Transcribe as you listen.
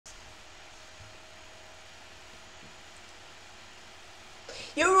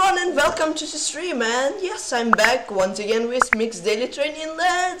Yo everyone and welcome to the stream, and yes, I'm back once again with Mixed Daily Training.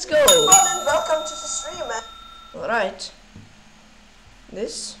 Let's go! Everyone and welcome to the stream, man. Alright.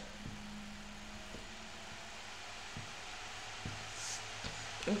 This.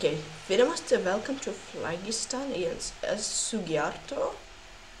 Okay, Grandmaster, welcome to Phlegistan against Sugiarto.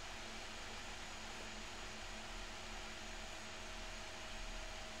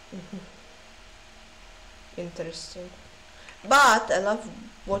 Interesting. But I love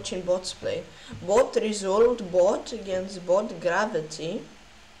watching bots play. Bot resolved bot against bot gravity.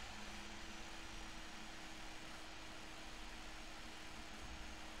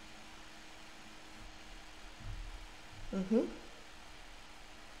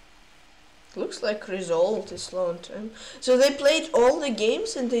 Looks like result is slow on time. So they played all the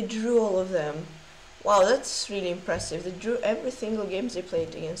games and they drew all of them. Wow, that's really impressive. They drew every single game they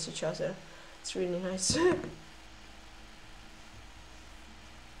played against each other. It's really nice.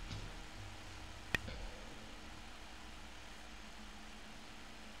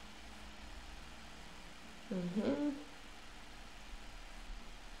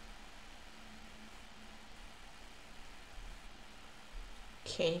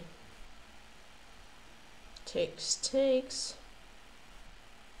 Okay. Takes.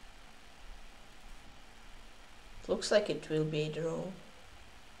 Looks like it will be a draw.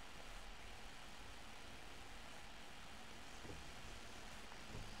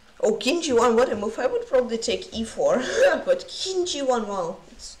 Oh, King G1, what a move. I would probably take E4, but King G1, wow,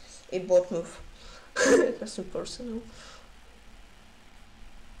 it's a bot move. Nothing personal.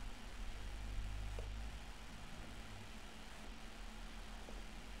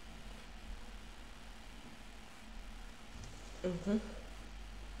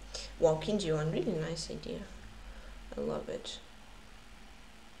 Wow, King G1, really nice idea. I love it.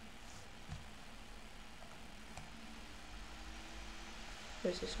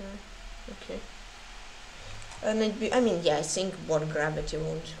 Where's this one? Okay. And I mean, yeah, I think bot gravity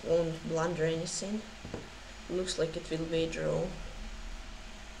won't blunder anything. Looks like it will be a draw.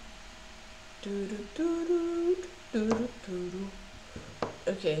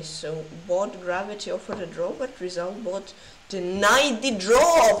 Okay, so bot gravity offered a draw, but result bot denied the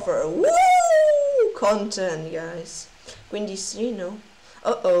draw offer. Woo! Content, guys. Queen d3, no.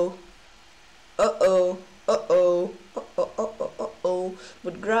 Uh-oh.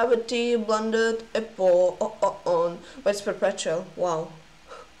 But gravity blundered a pawn on. But it's perpetual. Wow.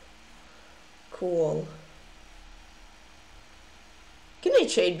 Cool. Can I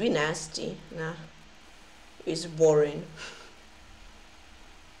trade? Be nasty. Nah. It's boring.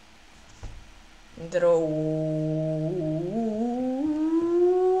 Draw.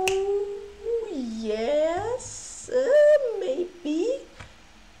 Yes. Maybe.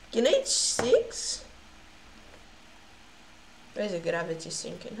 Can h6? Where's the gravity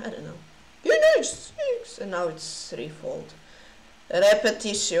sinking? I don't know. Can h6? And now it's threefold.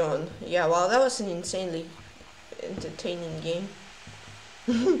 Repetition. Yeah, wow, that was an insanely entertaining game.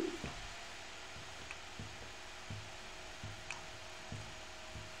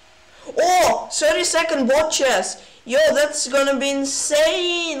 Oh, 30-second bot chess. Yo, that's gonna be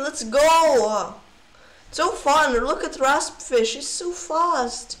insane. Let's go. So fun. Look at Raspfish. He's so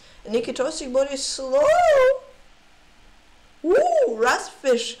fast. And Nikitosik bot is slow. Woo!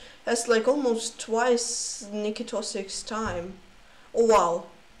 Raspfish has like almost twice Nikitosik's time. Oh wow.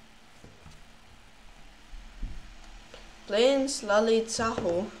 Playing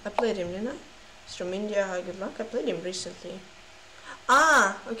lalitsahu. I played him, didn't I? He's from India. Hi, good luck. I played him recently.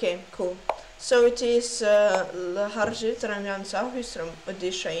 Ah, okay, cool. So it is lalitsahu. He's from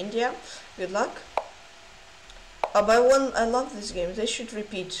Odisha, India. Good luck. But I love this game. They should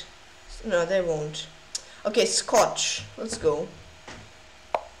repeat. No, they won't. Okay, Scotch. Let's go.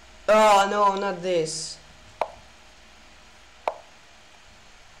 Oh no, not this.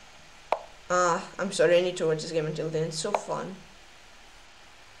 I'm sorry, I need to watch this game until then. It's so fun.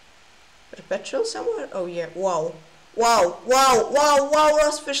 Perpetual somewhere? Oh yeah, wow. Wow,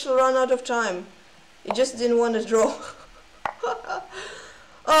 Raspfish will run out of time. He just didn't want to draw.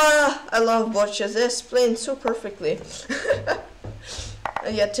 I love bot chess. They're playing so perfectly.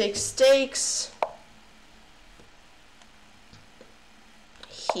 Yeah, take stakes.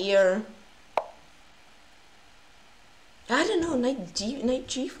 Here. I don't know, knight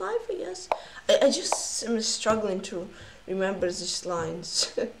g5, I guess. I just am struggling to remember these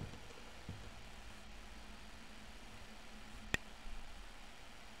lines.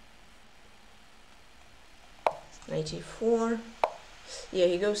 Knight e4. Yeah,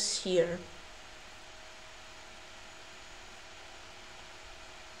 he goes here.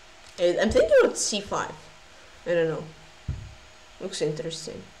 I'm thinking about c5. I don't know. Looks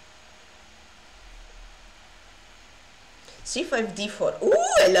interesting. c5 d4. Ooh,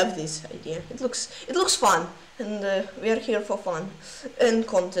 I love this idea. It looks fun, and we are here for fun and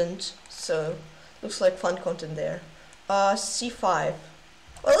content. So looks like fun content there. c5.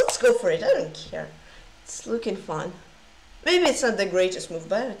 Well, let's go for it. I don't care. It's looking fun. Maybe it's not the greatest move,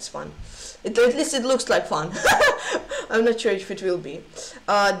 but it's fun. At least it looks like fun. I'm not sure if it will be.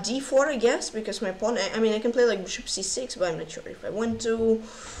 d4, I guess, because my pawn. I mean, I can play like bishop c6, but I'm not sure if I want to.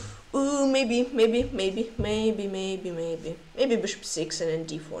 Ooh, maybe bishop 6 and then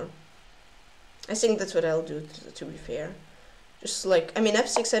d4. I think that's what I'll do, to be fair. Just like, I mean,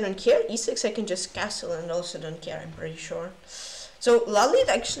 f6 I don't care, e6 I can just castle and also don't care, I'm pretty sure. So Lalit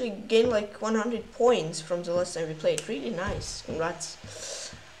actually gained like 100 points from the last time we played. Really nice, congrats.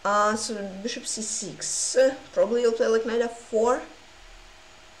 So bishop c6, probably he'll play like knight f4.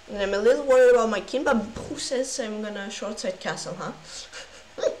 And I'm a little worried about my king, but who says I'm gonna short side castle, huh?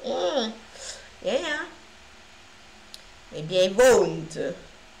 Yeah. Maybe I won't.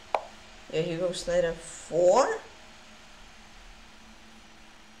 Yeah, he goes knight f4.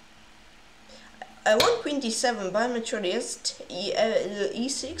 I want queen d7, but I'm not sure. Yes,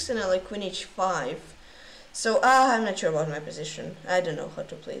 e6 and I like queen h5. So I'm not sure about my position. I don't know how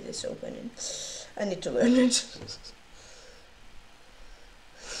to play this opening. I need to learn it.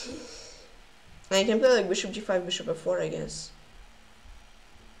 I can play like bishop g5, bishop f4, I guess.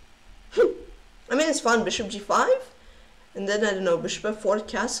 I mean, it's fun. Bishop g5, and then I don't know, bishop f4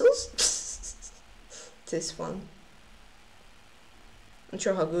 castles. It is fun. Not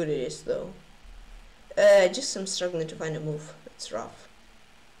sure how good it is though. Just I'm struggling to find a move. It's rough.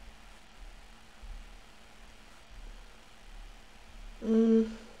 I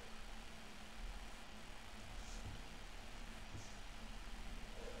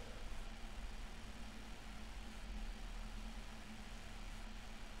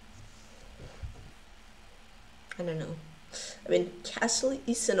don't know. I mean, castle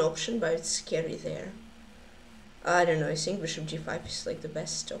is an option, but it's scary there. I don't know, I think bishop g5 is like the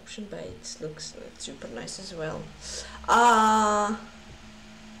best option, but it looks super nice as well. I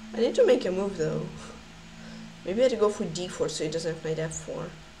need to make a move though. Maybe I had to go for d4 so he doesn't have knight f4.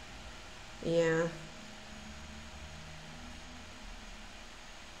 Yeah.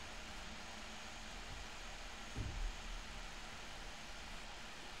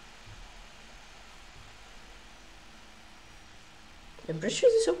 I'm pretty sure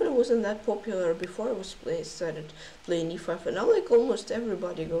this opener wasn't that popular before I was started playing e5, and now like almost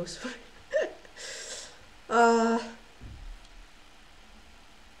everybody goes for it. Well,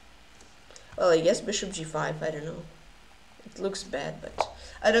 I guess bishop g5, I don't know. It looks bad, but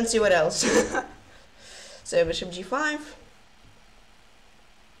I don't see what else. So bishop g5.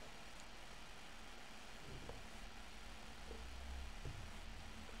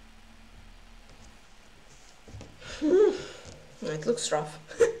 It looks rough.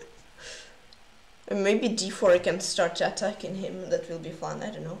 And maybe d4 I can start attacking him. That will be fun. I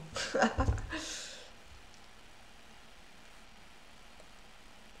don't know.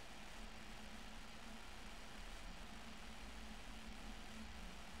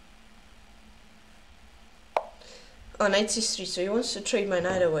 Oh, knight c3. So he wants to trade my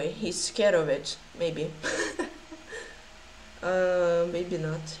knight away. He's scared of it. Maybe. Maybe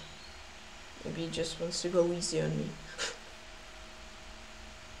not. Maybe he just wants to go easy on me.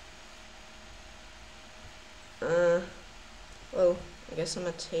 Well, I guess I'm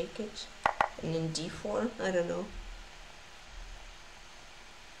gonna take it. And then d4, I don't know.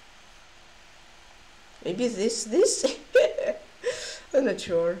 Maybe this? I'm not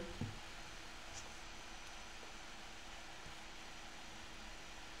sure.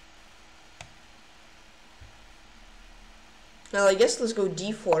 Well, I guess let's go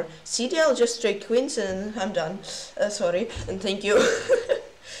d4. cd, I'll just trade queens and I'm done. Sorry, and thank you.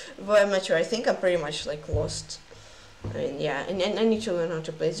 But I'm not sure. I think I'm pretty much like lost. I mean, yeah, and I need to learn how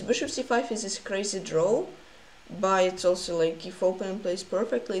to play. This bishop c5 is this crazy draw, but it's also like if opponent plays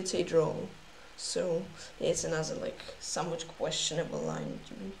perfectly, it's a draw. So yeah, it's another like somewhat questionable line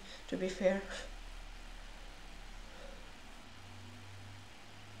to be fair.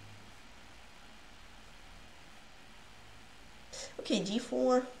 Okay,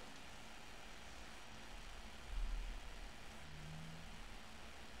 d4.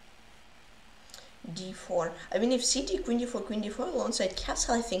 d4. I mean, if cd, queen d4 alongside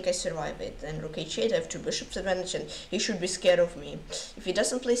castle, I think I survive it. And rook h8, I have two bishops advantage, and he should be scared of me. If he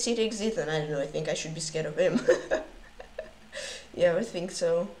doesn't play cd exit, then I don't know, I think I should be scared of him. Yeah, I think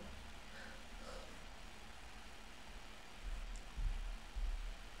so.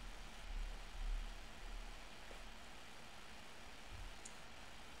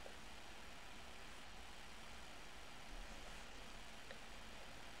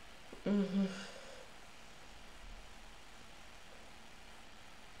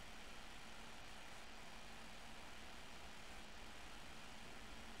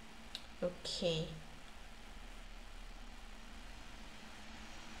 Okay.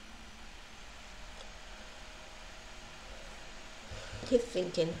 Keep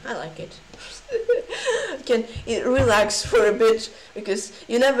thinking. I like it. Can relax for a bit, because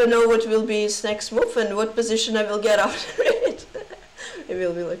you never know what will be his next move and what position I will get after it. I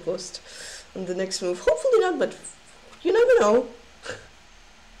will be like lost on the next move. Hopefully not, but you never know.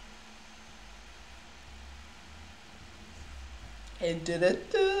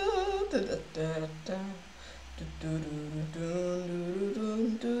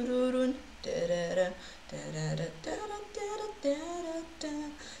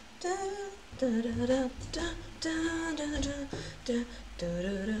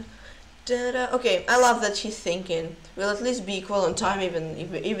 Okay, I love that he's thinking. We'll at least be equal on time, even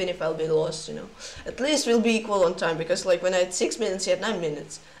if I'll be lost, you know. At least we'll be equal on time, because like when I had 6 minutes, he had 9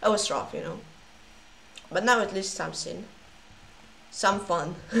 minutes. I was rough, you know. But now at least something. Some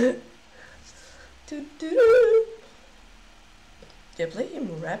fun. Did I play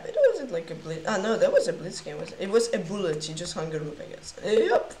him rapid, or was it like a blitz? Ah, no, that was a blitz game. It was a bullet. He just hung a move, I guess.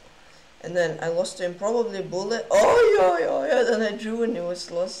 Yep. And then I lost to him, probably a bullet. Oh, yeah. Then I drew and it was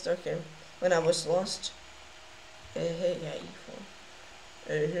lost. Okay. When I was lost. And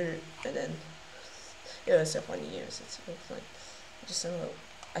then it was so funny. Yes, it's so fun.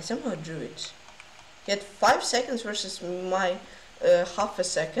 I somehow drew it. He had 5 seconds versus my half a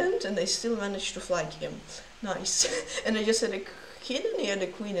second, and I still managed to flag him. Nice. And I just had a king, and he had a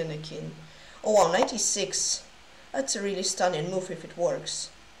queen and a king. Oh wow, 96. That's a really stunning move if it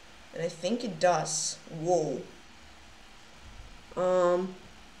works. And I think it does. Whoa.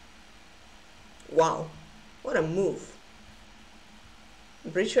 Wow. What a move.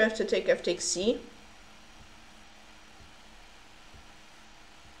 I'm pretty sure I have to take f takes c.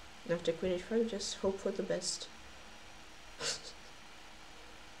 After queen h5, just hope for the best.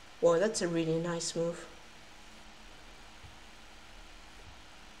 Wow, that's a really nice move.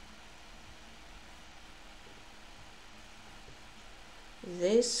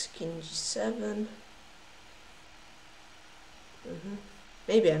 This, king g7.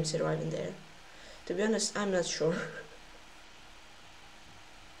 Maybe I'm surviving there. To be honest, I'm not sure.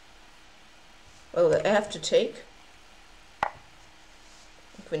 Well, I have to take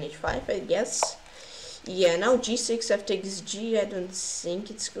queen h5, I guess. Yeah, now g6, f takes g. I don't think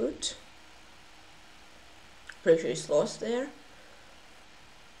it's good. Pretty sure he's lost there.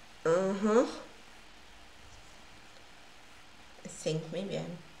 I think maybe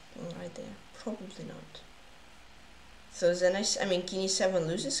I'm right there. Probably not. So then I mean, king e7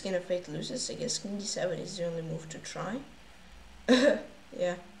 loses, king f8 loses. I guess king d7 is the only move to try.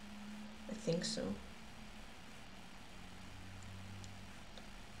 Yeah, I think so.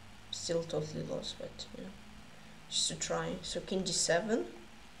 Still totally lost, but you know, just to try. So king d7.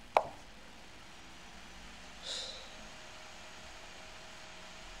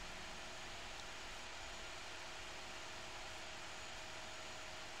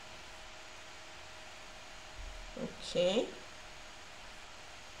 Okay.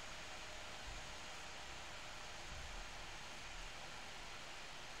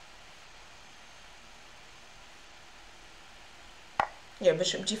 Yeah,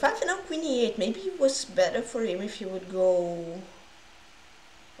 bishop g5 and now queen e8. Maybe it was better for him if he would go...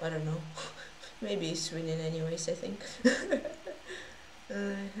 I don't know. Maybe he's winning anyways, I think.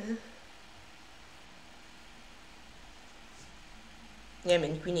 Yeah, I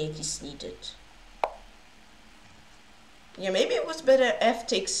mean, queen e8 is needed. Yeah, maybe it was better f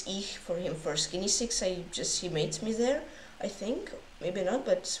takes e for him first. King e6, he mates me there, I think. Maybe not,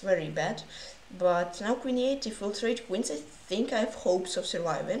 but it's very bad. But now queen e8, if we'll trade queens, I think I have hopes of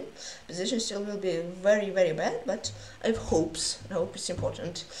surviving. Position still will be very, very bad, but I have hopes. I hope it's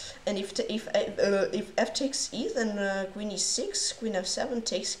important. And if f takes e, then queen e6, queen f7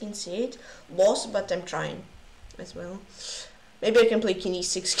 takes king c8. Lost, but I'm trying as well. Maybe I can play king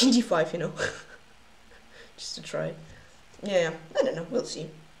e6, king d5, you know, just to try. Yeah, I don't know. We'll see.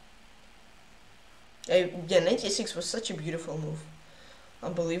 Yeah, 96 was such a beautiful move.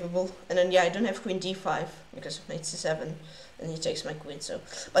 Unbelievable. And then yeah, I don't have queen d5 because of knight c7, and he takes my queen. So,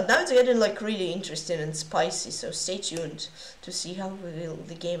 but now it's getting like really interesting and spicy. So stay tuned to see how will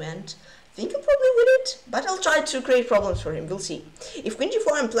the game end. I think I'll probably win it, but I'll try to create problems for him. We'll see. If queen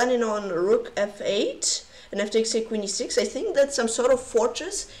g4, I'm planning on rook f8 and f takes a queen e6. I think that's some sort of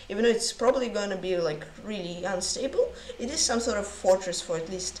fortress, even though it's probably going to be like really unstable. It is some sort of fortress for at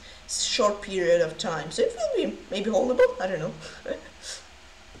least a short period of time. So it will be maybe holdable. I don't know.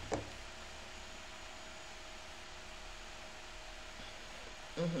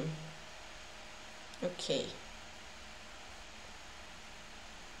 Okay.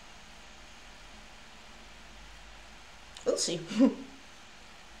 see.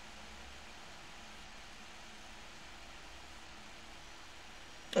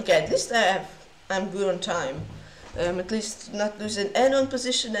 Okay, at least I'm good on time. At least not losing and on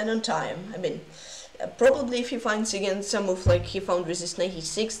position and on time. I mean, probably if he finds again some of like he found resist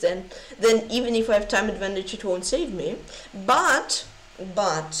 96, then even if I have time advantage, it won't save me. But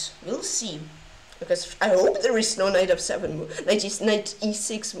we'll see. Because I hope there is no knight f7 move, knight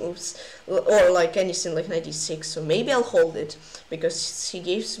e6 moves, or like anything like knight e6. So maybe I'll hold it because he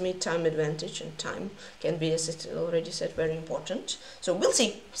gives me time advantage, and time can be, as it already said, very important. So we'll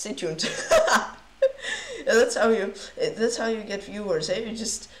see. Stay tuned. That's how you get viewers. Eh? You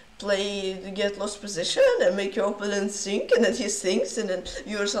just play, you get lost position and make your opponent think, and then he thinks, and then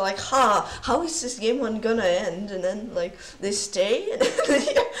viewers are like, how is this game one gonna end? And then like they stay, and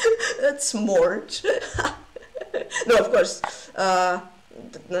that's smart. No, of course, I'm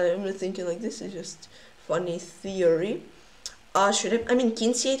thinking like this is just funny theory. I mean,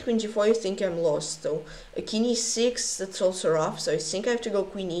 king c8, queen g4, I think I'm lost though. King e6, that's also rough, so I think I have to go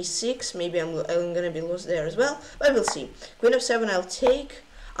queen e6, maybe I'm gonna be lost there as well, but we'll see. Queen f7 I'll take.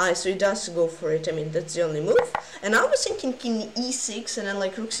 So he does go for it. I mean, that's the only move. And I was thinking king e6, and then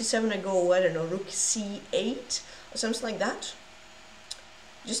like rook c7 I go, I don't know, rook c8 or something like that,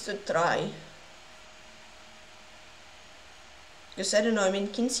 just to try. Because I don't know, I mean,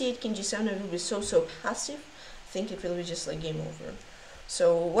 king c8, king g7 will be so passive. I think it will be just like game over.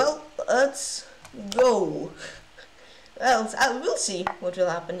 So, well, let's go. Well, we'll see what will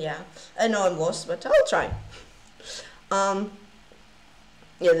happen. Yeah, I know I'm lost, but I'll try.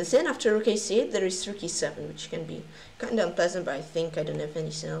 Yeah, then after rook a8 there is rook e7, which can be kind of unpleasant, but I think I don't have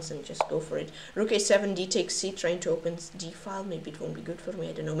anything else and just go for it. Rook a7, d takes c, trying to open d file. Maybe it won't be good for me,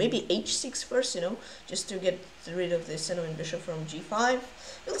 I don't know. Maybe h6 first, you know, just to get rid of the Cinnamon bishop from g5.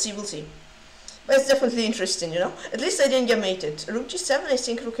 We'll see. But it's definitely interesting, you know. At least I didn't get mated. Rook g7, I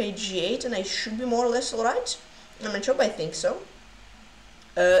think rook a g8, and I should be more or less alright. I'm not sure, but I think so.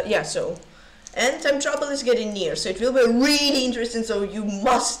 Yeah, so... And time trouble is getting near, so it will be really interesting, so you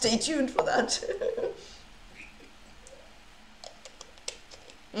must stay tuned for that.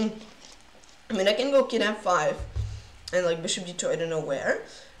 I mean, I can go king f5 and like bishop d2, I don't know where,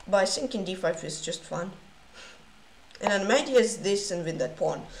 but I think king d5 is just fun. And then my idea is this and with that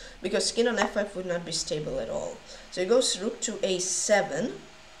pawn, because king on f5 would not be stable at all. So it goes rook to a7.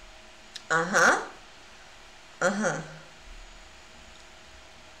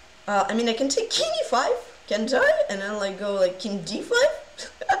 I mean, I can take king e5, can't I? And then like go like king d5?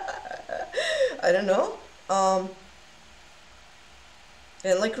 I don't know.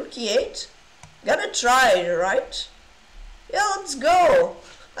 And like rook e8? Gotta try, right? Yeah, let's go.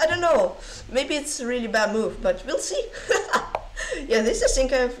 I don't know. Maybe it's a really bad move, but we'll see. Yeah, this I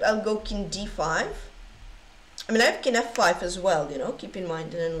think I'll go king d5. I mean, I have king f5 as well, you know, keep in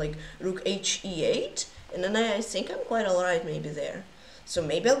mind. And then like rook h e8. And then I think I'm quite alright maybe there. So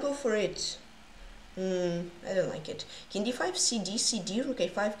maybe I'll go for it. I don't like it. King d5, cd, rook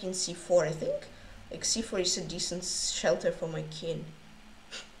a5, king c4, I think. Like c4 is a decent shelter for my king.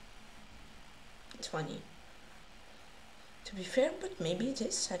 It's funny. To be fair, but maybe it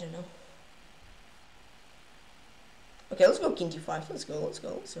is, I don't know. Okay, let's go king d5, let's go.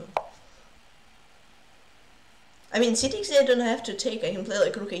 So, I mean, c6 I don't have to take, I can play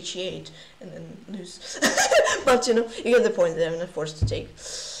like rook h8 and then lose. But you know, you get the point that I'm not forced to take.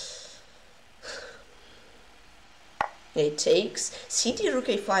 It takes cd rook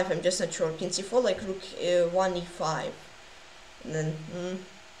a5, I'm just not sure. King c4 like rook 1 e5. And then,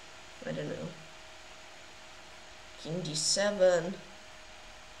 I don't know. King d7.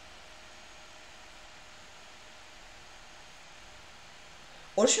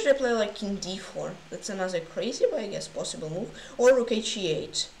 Or should I play like king d4? That's another crazy, but I guess possible move. Or rook h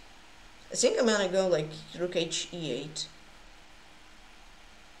e8. I think I'm gonna go like rook h e8.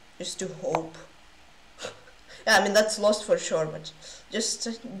 Just to hope. Yeah, I mean that's lost for sure, but just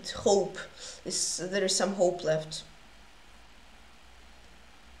hope. There is some hope left.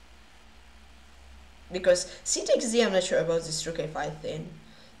 Because c takes d, I'm not sure about this rook a5 thing.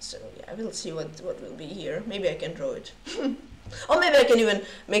 So yeah, we'll see what will be here. Maybe I can draw it. Or maybe I can even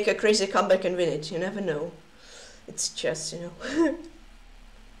make a crazy comeback and win it. You never know. It's chess, you know.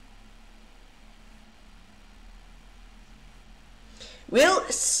 We'll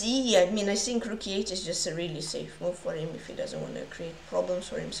see. I mean, I think rook e8 is just a really safe move for him if he doesn't want to create problems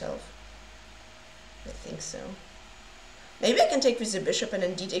for himself. I think so. Maybe I can take with the bishop and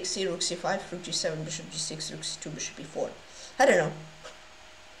then d takes c, rook c5, rook g7, bishop g6, rook c2, bishop e4. I don't know.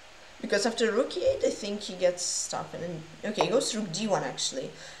 Because after rook e8, I think he gets stuck. And then, okay, he goes rook d1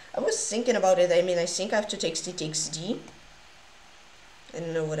 actually. I was thinking about it. I mean, I think I have to take c takes d. I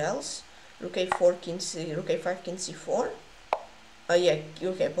don't know what else. Rook a4, king c, rook a5, king c4. Yeah,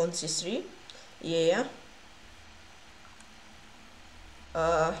 okay, pawn c3. Yeah.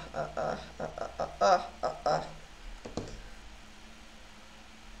 I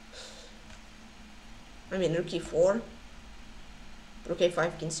mean, rook e4, rook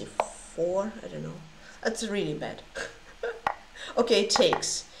a5, king c4. I don't know. That's really bad. Okay, it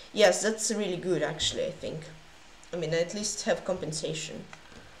takes. Yes, that's really good actually, I think. I mean, I at least have compensation.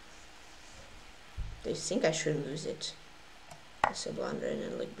 They think I should lose it. It's a blunder, and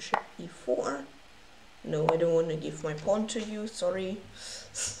then like bishop e4. No, I don't want to give my pawn to you, sorry.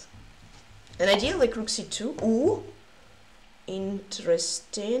 An idea like rook c2. Ooh,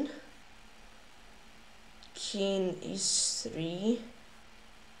 interesting. King e3.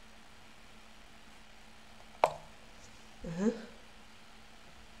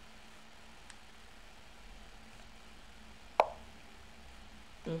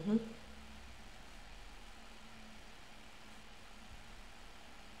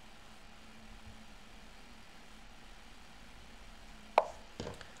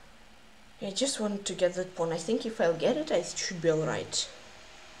 I just want to get that pawn. I think if I'll get it, I should be alright.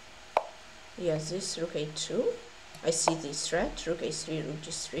 Yes, this rook a2. I see this threat. Rook a3, rook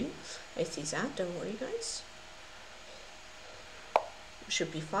g3. I see that, don't worry guys.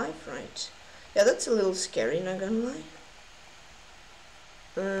 Bishop e5, right. Yeah, that's a little scary, not gonna lie.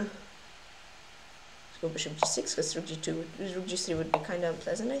 Let's go bishop g6, because rook g2, rook g3 would be kind of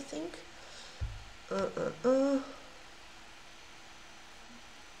unpleasant, I think.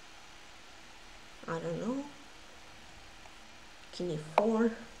 I don't know. King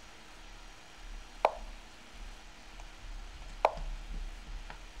e4.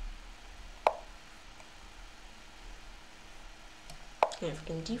 I have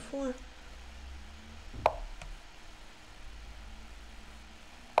king d4.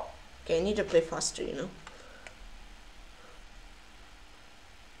 Okay, I need to play faster, you know.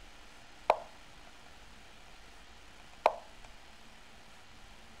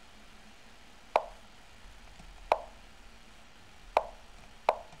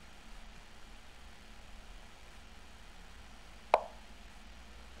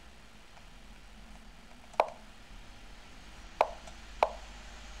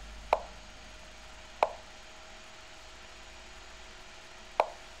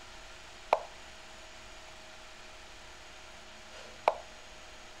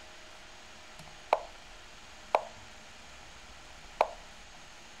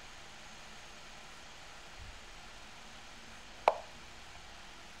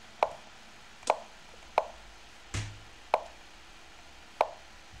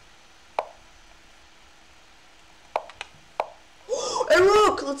 A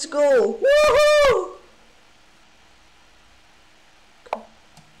rook! Let's go! Woohoo! Okay.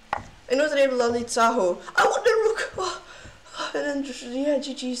 Another lalitsahu. I want the rook! Oh, and then, yeah,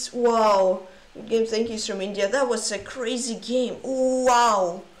 GG's. Wow. Good game, thank you from India. That was a crazy game. Oh,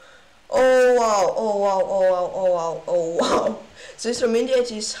 wow. Oh, wow. Oh, wow. Oh, wow. Oh, wow. Oh, wow. So it's from India.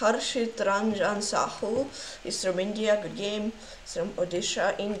 It is Harshit Ranjan Sahu. It's from India. Good game. It's from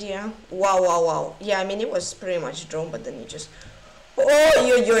Odisha, India. Wow, wow, wow. Yeah, I mean, it was pretty much drawn, but then you just... Oh,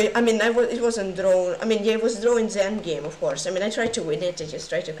 yo. I mean, it wasn't drawn. I mean, yeah, it was drawn in the end game, of course. I mean, I tried to win it. I just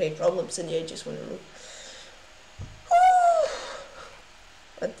tried to create problems, and yeah, I just won a rook.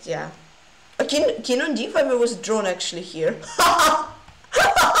 But yeah. King on d5, it was drawn actually here.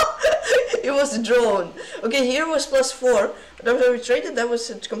 It was drawn. Okay, here was +4. But after we traded, that was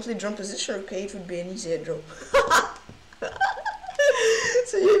a complete drawn position. Okay, it would be an easier draw.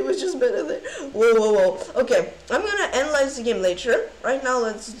 So yeah, it was just better there. Whoa. Okay, I'm gonna analyze the game later. Right now,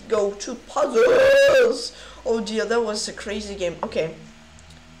 let's go to puzzles. Oh dear, that was a crazy game. Okay,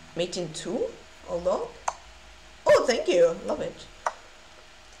 mate in 2. Hold on. Oh, thank you. Love it.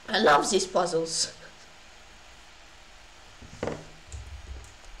 I love these puzzles.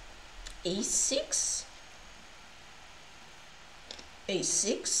 A6.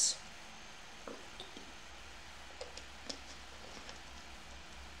 A6.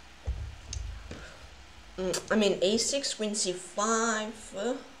 I mean, A6, Queen C5.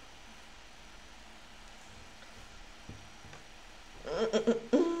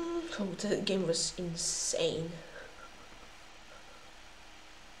 Oh, the game was insane.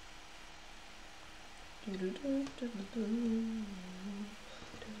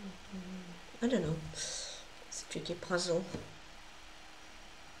 I don't know. It's a tricky puzzle.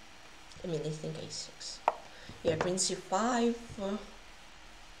 I mean, I think A6. Yeah, Queen C5.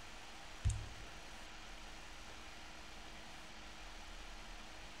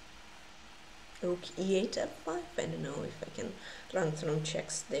 rook e8 f5. I don't know if I can run through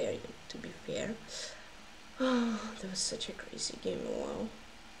checks there, to be fair. That was such a crazy game. Wow.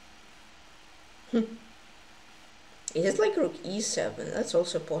 It is like rook e7. That's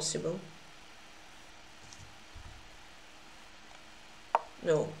also possible.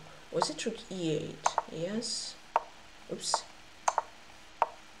 No. Was it rook e8? Yes. Oops.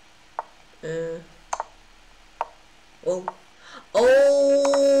 Well.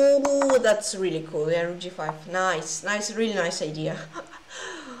 Oh, that's really cool. Yeah, rook g5. Nice. Nice. Really nice idea.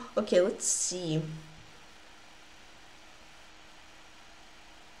 Okay, let's see.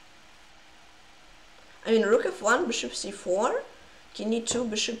 I mean, rook f1, bishop c4, king e2,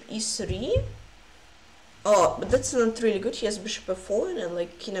 bishop e3. Oh, but that's not really good. He has bishop f4 and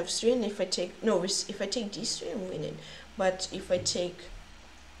like king f3, and if I take, no, if I take d3, I'm winning. But if I take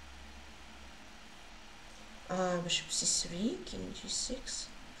bishop c3, king g6,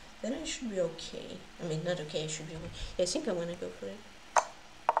 then I should be okay. I mean, not okay, I should be. Yeah, I think I'm gonna go for it.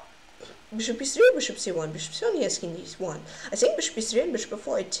 Bishop e3, bishop c1, bishop c1, yes, king d1. I think bishop e3 and bishop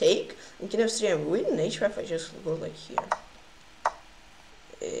f4 I take, and king f3 I'm winning, h5 I just go like here.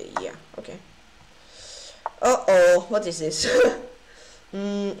 Yeah, okay. Uh-oh, what is this?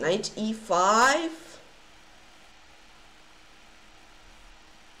 Knight e5.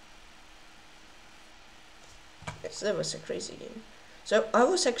 Yes, that was a crazy game. So I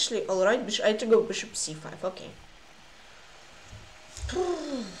was actually alright, I had to go bishop c5, okay.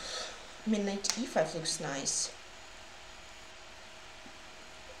 I mean, knight e5 looks nice.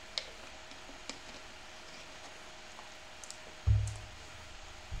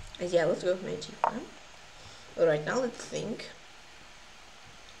 Yeah, let's go with knight e5. Alright, now let's think.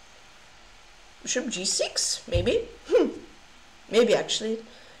 Bishop g6, maybe? Maybe actually.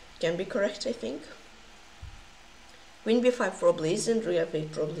 It can be correct, I think. Queen b5 probably isn't, rook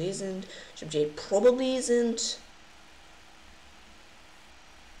f8 probably isn't, bishop g8 probably isn't.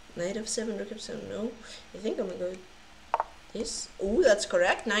 Knight f7, rook f7, no. I think I'm gonna go with this. Oh, that's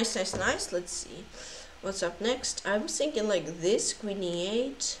correct. Nice, nice, nice. Let's see. What's up next? I was thinking like this, queen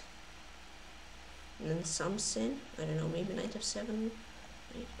e8. And then something. I don't know, maybe knight f7. Knight,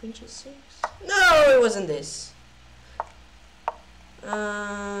 queen g6. No, it wasn't this.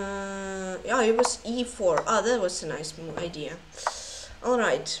 Yeah, it was e4. Ah, that was a nice idea.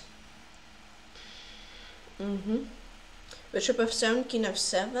 Alright. Bishop f7, king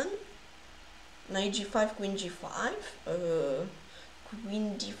f7, knight g5, queen g5,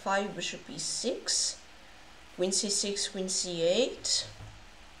 queen d5, bishop e6, queen c6, queen c8.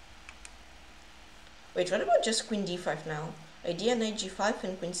 Wait, what about just queen d5 now? Idea knight g5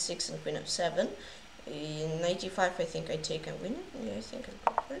 and queen c6 and queen f7. Knight d5 I think I take and win. Yeah, I think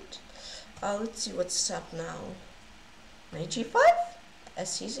I'll go for it. Let's see what's up now. Knight g5?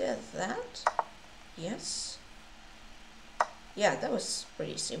 As easy as that? Yes. Yeah, that was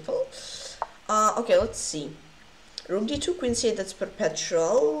pretty simple. Okay, let's see. Rook d2, queen c8, that's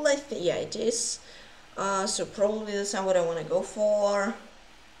perpetual. I think, yeah, it is. So probably that's not what I want to go for.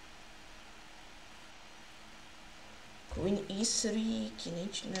 Queen e3, king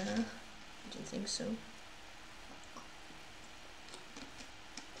h, nah, I didn't think so.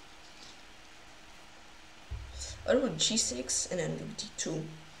 What about g6 and then rook d2?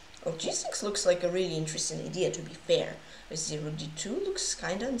 Oh, g6 looks like a really interesting idea, to be fair. But the rook d2 looks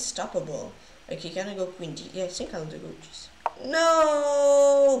kinda unstoppable. Like, you kinda go queen d. Yeah, I think I'll do g6.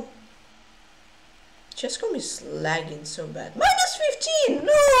 No! Chesscom is lagging so bad. Minus 15!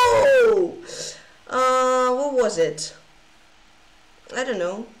 No! What was it? I don't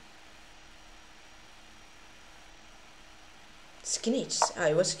know. King h.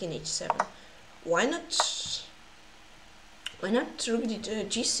 It was king h7. Why not? Why not rook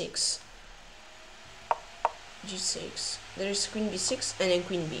g6? G6. There is queen b6 and then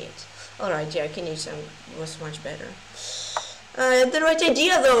queen b8. Alright, yeah, king h7 was much better. The right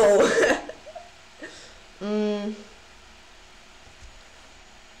idea though!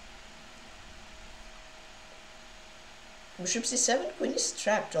 Bishop c7, queen is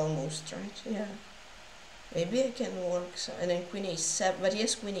trapped almost, right? Yeah. Maybe I can work, so, and then queen a7, but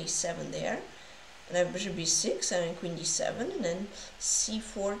yes, queen a7 there. And I have bishop b6 and then queen d7, and then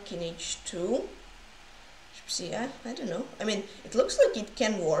c4, king h2. Yeah, I don't know. I mean, it looks like it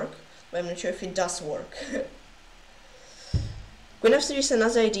can work, but I'm not sure if it does work. Queen f3 is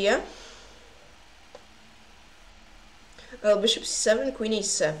another idea. Bishop c7, queen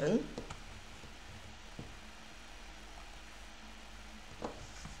a7.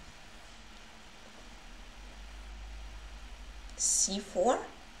 c4.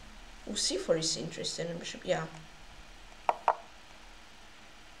 Oh, c4 is interesting. Bishop, yeah.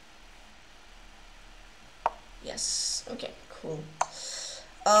 Yes. Okay. Cool.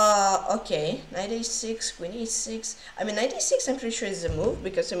 Okay. Knight a6, queen a6. I mean, knight a6. I'm pretty sure is a move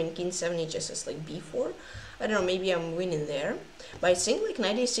because I mean, king 7 is just as like b4. I don't know. Maybe I'm winning there. But I think like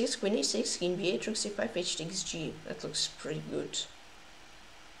knight a6, queen a6, king b8, rook c5, h takes g. That looks pretty good.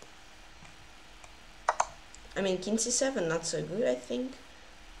 I mean, king c7 not so good. I think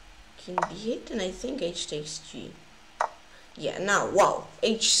king b8, and I think h takes g. Yeah. Now, wow.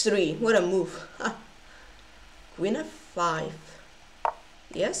 h3. What a move. Queen f5.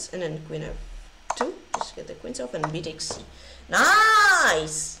 Yes, and then queen f2. Just get the queens off and b takes c.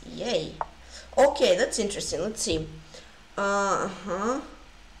 Nice! Yay. Okay, that's interesting. Let's see. I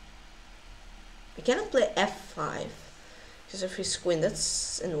cannot play f5 because of his queen.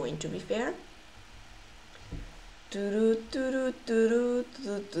 That's annoying, to be fair. I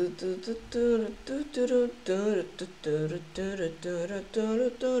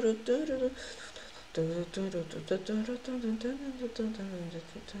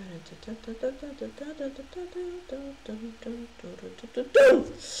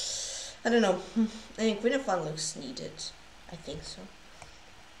don't know. I think queen f1 looks needed. I think so.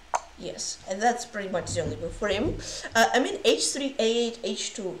 Yes, and that's pretty much the only move for him. I mean, h3, a8,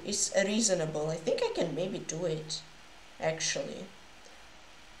 h2 is reasonable. I think I can maybe do it, actually.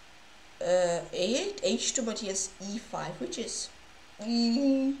 A8, h2, but he has e5, which is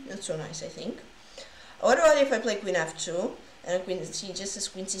not so nice, I think. What about if I play queen f2 and queen c just as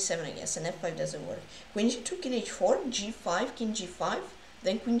queen c7, I guess, and f5 doesn't work. Queen g2, king h4, g5, king g5,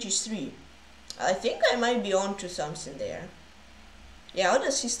 then queen g3. I think I might be on to something there. Yeah, how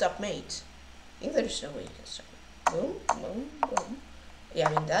does he stop mate? I think there's no way he can stop it. Boom, boom, boom. Yeah,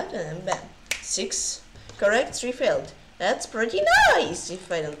 I mean that, and then bam. 6 correct, 3 failed. That's pretty nice,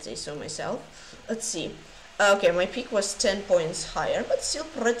 if I don't say so myself. Let's see. Okay, my peak was 10 points higher, but still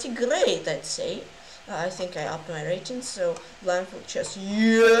pretty great, I'd say. I think I upped my rating, so blindfold chess,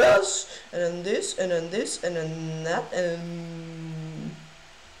 yes! And then this, and then this, and then that, and...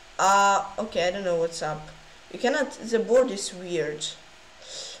 okay, I don't know what's up. You cannot, the board is weird.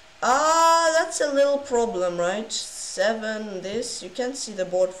 That's a little problem, right? 7, this, you can't see the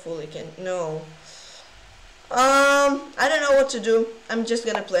board fully, no. I don't know what to do. I'm just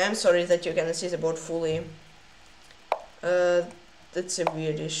gonna play. I'm sorry that you cannot see the board fully. That's a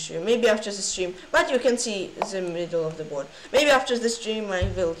weird issue. Maybe after the stream, but you can see the middle of the board. Maybe after the stream I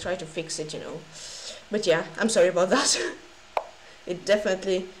will try to fix it, you know. But yeah, I'm sorry about that. It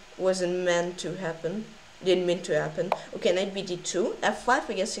definitely wasn't meant to happen. Didn't mean to happen. Okay, knight bd2. f5,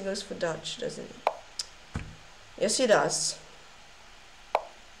 I guess he goes for Dutch, doesn't he? Yes, he does.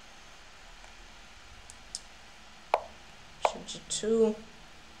 Bishop g2.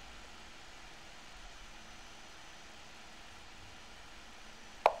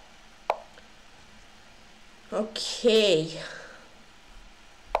 Okay.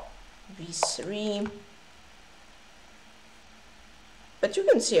 b3. But you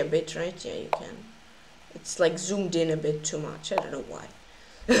can see a bit, right? Yeah, you can. It's like zoomed in a bit too much. I don't know why.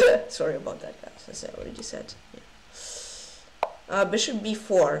 Sorry about that, guys, as I already said. Yeah. Bishop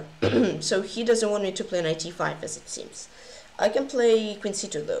b4. So he doesn't want me to play knight e5, as it seems. I can play queen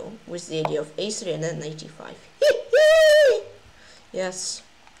c2 though, with the idea of a3 and then knight e5. Yes.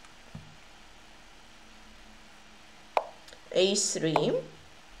 a3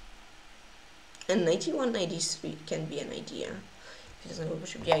 and knight e1, knight e3 can be an idea. If he doesn't go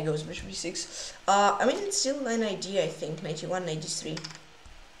bishop, yeah, he goes bishop b6. I mean, it's still an idea, I think. Knight e1, knight e3.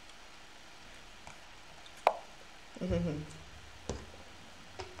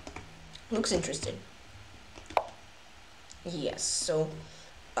 Looks interesting. Yes, so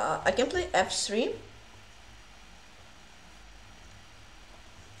I can play f3.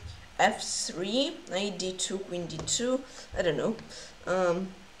 f3, knight d2, queen d2. I don't know.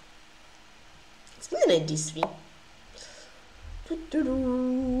 Let's play knight d3.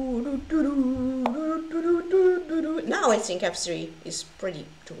 Now I think f3 is pretty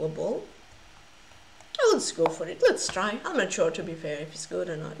doable. Let's go for it. Let's try. I'm not sure, to be fair, if it's good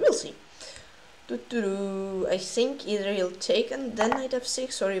or not. We'll see. I think either he'll take and then knight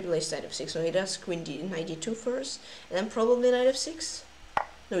f6, or he plays knight f6. So he does queen d, knight d2 first, and then probably knight f6.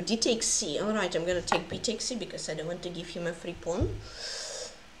 No, d takes c. Alright, I'm gonna take b takes c because I don't want to give him a free pawn.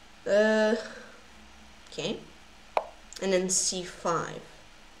 Okay. And then c5.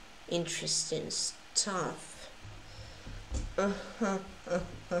 Interesting stuff.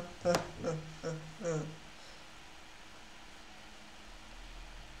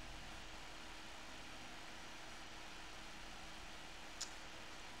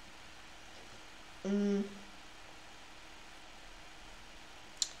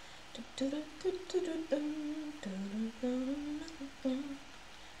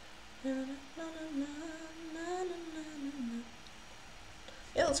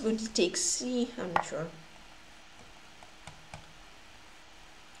 Yeah, let's go to take C. I'm not sure.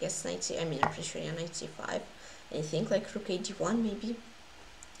 Yes, knight C. I mean, I'm pretty sure, yeah, knight C5. I think like rook A1 maybe.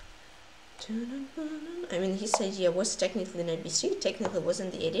 I mean, his idea was technically knight B3. Technically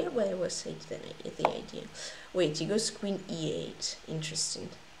wasn't the idea, but it was the idea. Wait, he goes queen E8. Interesting.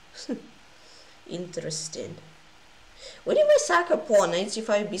 Interesting. What if I sack a pawn? Knight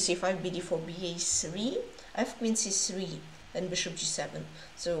C5, BC5, BD4, BA3. I have queen C3 and bishop G7.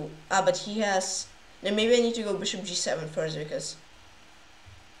 So, but he has. Then maybe I need to go bishop G7 first because.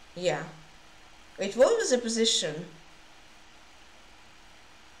 Yeah. Wait, what was the position?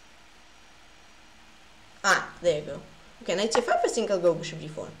 Ah, there you go. Okay, knight C5, I think I'll go bishop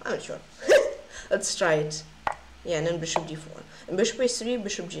D4. I'm not sure. Let's try it. Yeah, and then bishop D4. And bishop A3,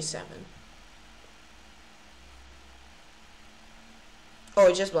 bishop G7. Oh,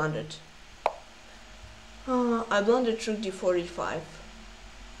 I just blundered. I blundered rook D4, E5.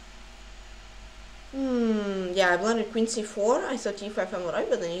 Yeah, I blundered queen C4. I thought E5 I'm alright,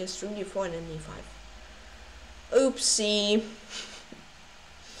 but then he used rook D4 and then E5. Oopsie.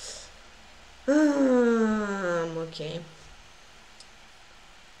 Okay.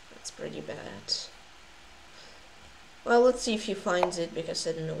 That's pretty bad. Well, let's see if he finds it, because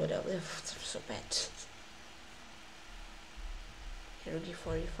I don't know what else. It's so bad. Here,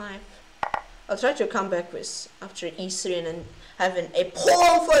 D4, E5. I'll try to come back with after E3 and then having a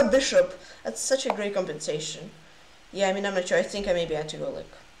pawn for a bishop. That's such a great compensation. Yeah, I mean, I'm not sure. I think I maybe had to go like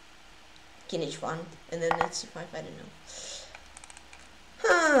king H1 and then knight C5. I don't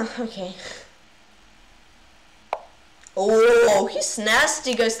know. Okay. Oh, he's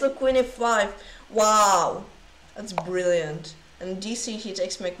nasty, guys. Look, queen F5. Wow. That's brilliant. And DC, he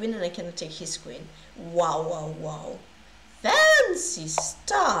takes my queen and I cannot take his queen. Wow, wow, wow. Fancy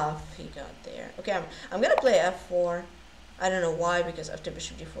stuff he got there. Okay, I'm gonna play F4. I don't know why, because after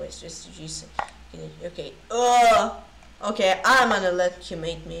bishop D4 it's just G6. Okay. Okay, I'm gonna let you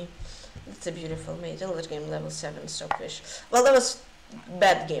mate me. It's a beautiful mate. I'll let game level 7 Stockfish. Well, that was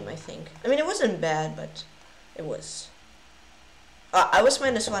bad game, I think. I mean, it wasn't bad, but it was. I was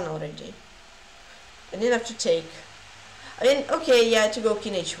 -1 already. I didn't have to take. I mean, okay, yeah, to go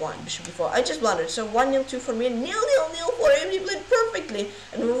king H1, bishop D4. I just blundered, so 1-0-2 for me, and 0-0-0 for him. He played perfectly.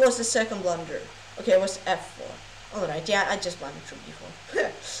 And what was the second blunder? Okay, it was F4. Alright, yeah, I just blundered rook D4.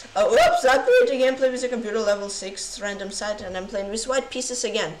 Oops, I played again, play with a computer level 6 random site, and I'm playing with white pieces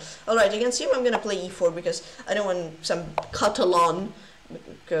again. Alright, against him I'm gonna play E4 because I don't want some Catalan,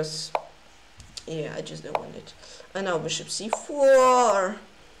 because, yeah, I just don't want it. And now bishop C4.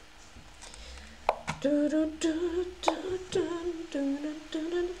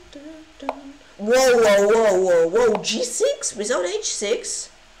 Whoa, G6 without H6?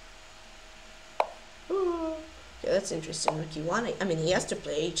 Oh. Okay, that's interesting. Rook E1. I mean, he has to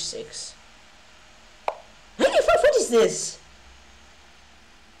play H6. What is this?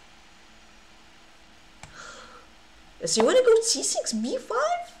 Does he want to go C6, B5?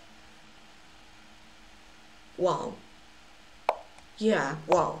 Wow. Yeah,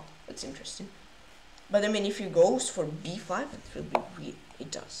 wow. That's interesting. But I mean, if he goes for B5, it will be weird.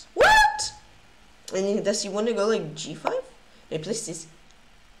 It does. What? And does he want to go like G5? Replace this.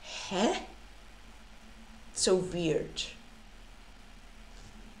 Huh? So weird.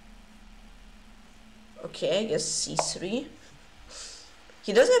 Okay, I guess C3.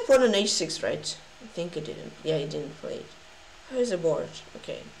 He doesn't have pawn on H6, right? I think he didn't. Yeah, he didn't play it. How is the board?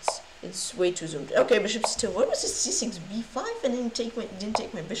 Okay, it's way too zoomed. Okay, bishop C2. What was it? C6, B5, and didn't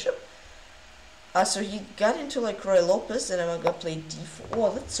take my bishop. So he got into like Roy Lopez, and I'm gonna play D4. Oh,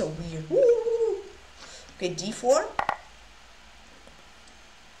 that's so weird. Woo! Okay, D4.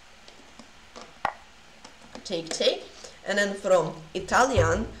 Take. And then from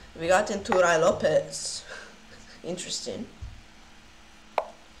Italian, we got into Roy Lopez. Interesting.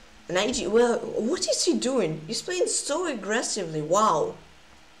 And well, what is he doing? He's playing so aggressively. Wow.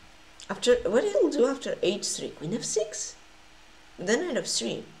 After, what did he do after H3? Queen F6? Then Knight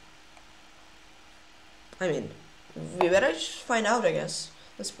F3. I mean, we better find out, I guess.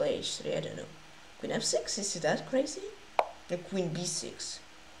 Let's play H3, I don't know. Queen F6, is he that crazy? And Queen B6.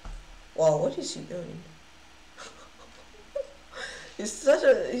 Wow, what is he doing?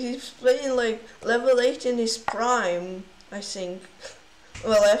 He's playing like level 8 in his prime, I think.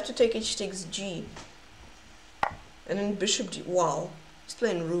 Well, I have to take H6 G. And then Bishop D. Wow, he's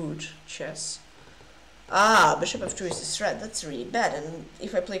playing rude chess. Ah, Bishop F2 is this threat. That's really bad. And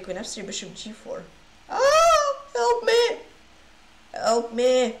if I play Queen F3, Bishop G4. Ah, help me! Help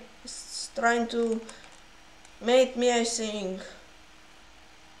me! He's trying to Mate, me I think.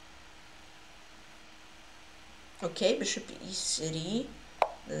 Okay, bishop e3,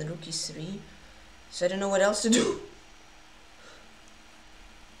 then rook e3. So I don't know what else to do.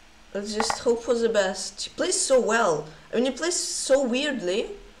 Let's just hope for the best. He plays so well. I mean, he plays so weirdly,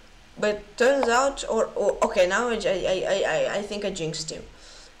 but turns out, or okay, now I think I jinxed him.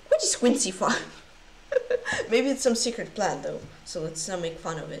 What is queen c5? Maybe it's some secret plan though, so let's not make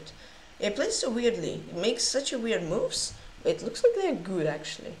fun of it. Yeah, he plays so weirdly. He makes such a weird moves, but it looks like they're good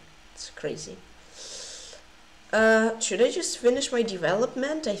actually. It's crazy. Should I just finish my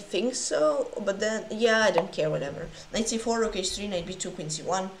development? I think so, but then, yeah, I don't care, whatever. Knight c4, rook h3, knight b2, queen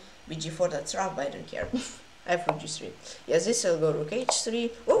c1, bg4, that's rough, but I don't care. I have rook g3. Yes, this I'll go rook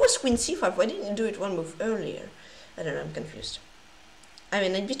h3. What was queen c5? Why didn't you do it one move earlier? I don't know, I'm confused. I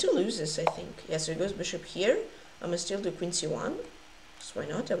mean, knight b2 loses, I think. Yeah, so he goes bishop here. I'm gonna still do queen c1. So why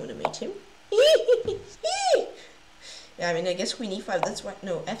not? I wanna mate him. Yeah, I mean, I guess queen e5, that's why,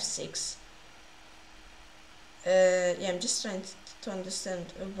 no, f6. Yeah, I'm just trying to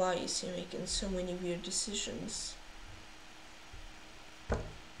understand why is he making so many weird decisions.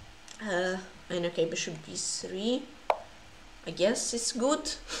 And okay, bishop b3. I guess it's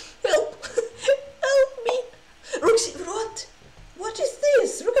good. Help! Help me! Rook c... What? What is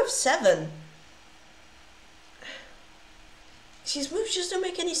this? Rook f7. His moves just don't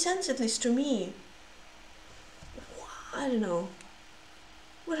make any sense, at least to me. I don't know.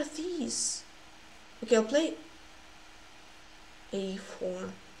 What are these? Okay, I'll play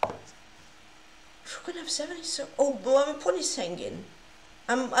a4. Rook on f7 is so... Oh, but my pawn is hanging.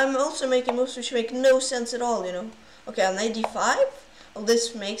 I'm also making moves which make no sense at all, you know. Okay, on knight d5. Well,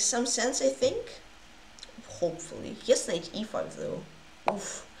 this makes some sense, I think. Hopefully. Yes, knight e5 though.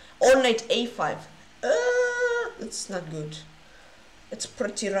 Oof. Or knight a5. That's not good. It's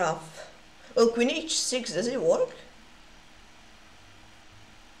pretty rough. Well, queen h6, does it work?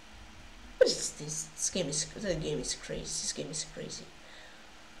 What is this? That game is crazy. This game is crazy.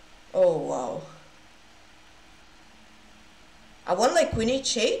 Oh wow. I want like queen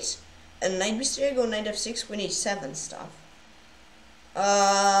h8 and knight b3, I go knight f6, queen h7 stuff.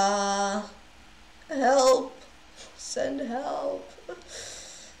 Help. Send help.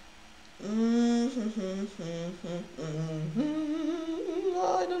 I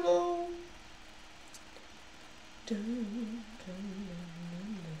don't know.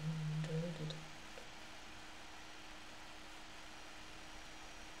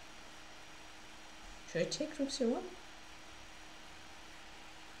 Should I take rook c1? I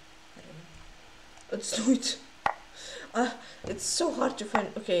don't know. Let's do it. It's so hard to find.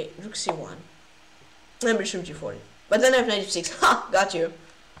 Okay, rook c1. And bishop g4. But then I have knight f6. Ha! Got you.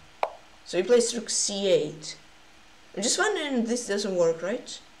 So he plays rook c8. I'm just wondering if this doesn't work,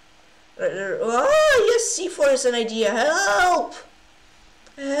 right? Oh, yes, c4 is an idea. Help!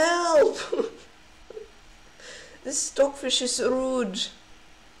 Help! This Stockfish is rude.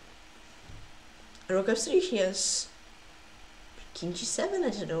 Rook f3, yes. King g7, I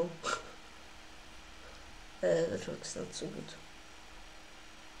don't know. That looks not so good.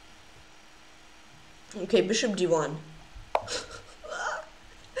 Okay, bishop d1.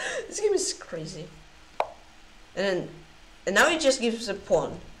 This game is crazy. And now he just gives a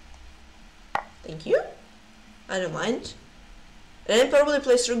pawn. Thank you. I don't mind. And then probably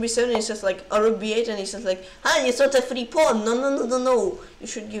plays rook b7 and he says like, or rook b8 and he says like, ah, you thought a free pawn. No. You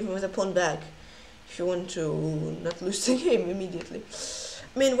should give him the pawn back if you want to not lose the game immediately.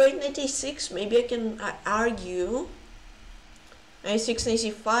 I mean, wait, knight a6, maybe I can argue. Knight a6, knight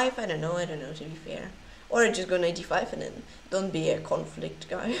c5, I don't know, to be fair. Or I just go knight d5 and then don't be a conflict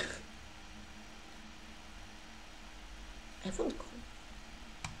guy. I won't go.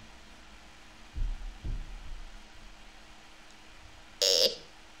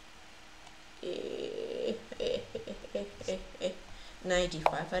 Knight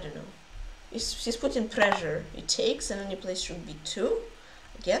d5, I don't know. He's putting pressure. He takes and then he plays rook b2,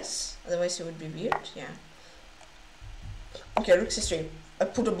 I guess. Otherwise it would be weird, yeah. Okay, rook c3. I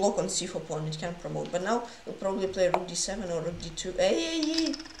put a block on c4 pawn, it can't promote. But now he'll probably play rook d7 or rook d2.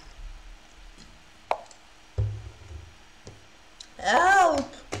 Hey!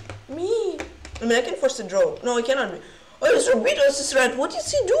 Help! Me! I mean, I can force a draw. No, I cannot. Oh, it's rook b2, this red. What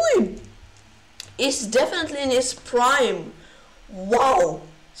is he doing? He's definitely in his prime. Wow!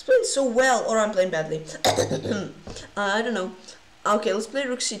 He's playing so well. Or I'm playing badly. I don't know. Okay, let's play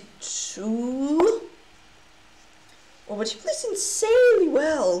rook c2. Oh, but he plays insanely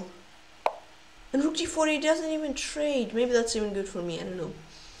well. And rook d4, he doesn't even trade. Maybe that's even good for me, I don't know.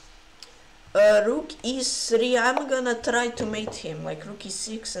 Rook e3, I'm gonna try to mate him, like rook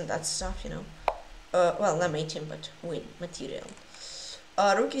e6 and that stuff, you know. Well, not mate him, but win material.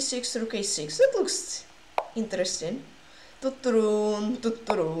 Rook e6, rook a6. That looks interesting.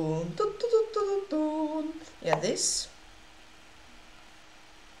 Yeah, this.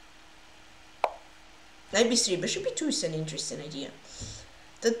 Knight b3, bishop b2 is an interesting idea.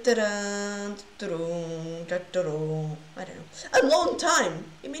 I don't know. A long time.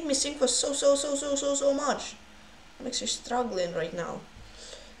 It made me think for so much. I'm actually struggling right now.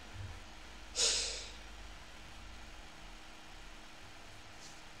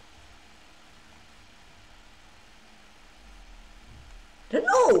 I don't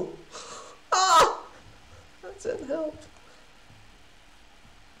know. Ah, that doesn't help.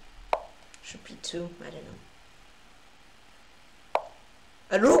 Should be 2. I don't know.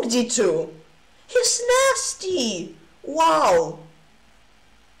 A rook d2. He's nasty. Wow.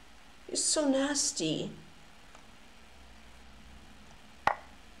 He's so nasty.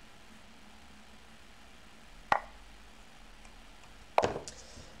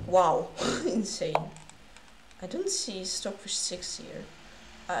 Wow. Insane. I don't see Stockfish 6 here.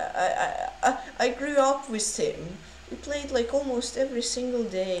 I grew up with him. We played like almost every single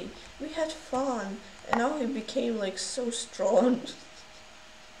day. We had fun, and now he became like so strong.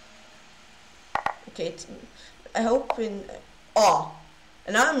 Okay, I hope in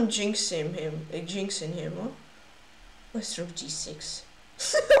and I'm jinxing him. Huh? What's rook g6?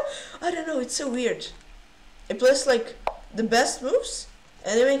 I don't know. It's so weird. He plays like the best moves,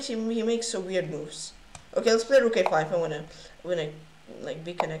 and he makes so weird moves. Okay, let's play rook a5. I wanna like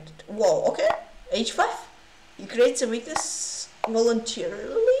be connected. Whoa. Okay, h5. He creates a weakness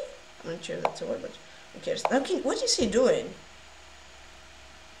voluntarily. I'm not sure that's a word, but who cares? Now, what is he doing?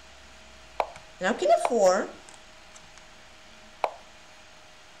 Now king f4.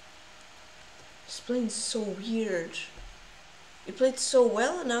 He's playing so weird. He played so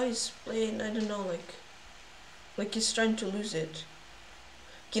well, and now he's playing, I don't know, like he's trying to lose it.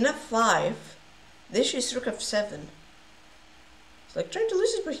 King f5. This is rook f7. He's like trying to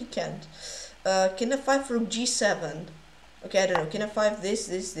lose it, but he can't. King f5, rook g7. Okay, I don't know. King f5, this.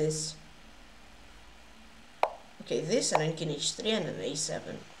 Okay, this, and then king h3, and then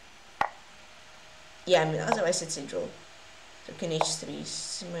a7. Yeah, I mean, otherwise it's a draw. So king h3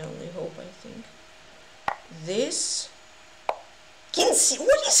 is my only hope, I think. This. King c.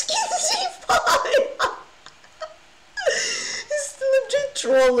 What is king c5? He's legit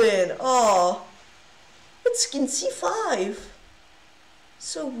trolling. Oh, it's king c5.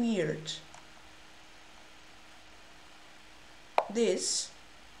 So weird. This.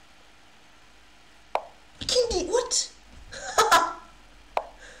 King d. What?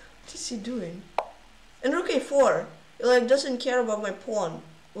 What is he doing? And rook a4. He like doesn't care about my pawn.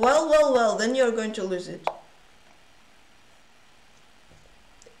 Well, then you're going to lose it.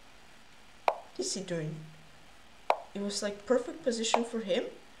 What is he doing? It was like perfect position for him,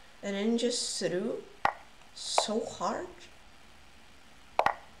 and then just threw so hard.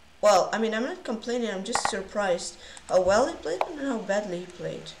 Well, I mean, I'm not complaining, I'm just surprised how well he played and how badly he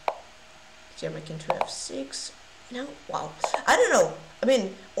played. Here, king to f6. No, wow. I don't know. I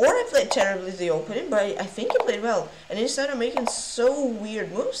mean, or I played terribly the opening, but I think he played well. And he started making so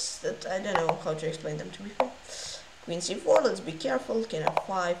weird moves that I don't know how to explain them, to be fair. Queen c4, let's be careful. King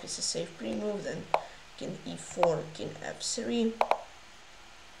f5 is a safe pre-move. Then king e4, king f3.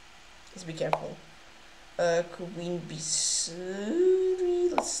 Let's be careful. Queen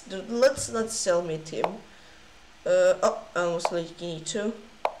b3. Let's not cellmate him. Oh, I almost played king e2.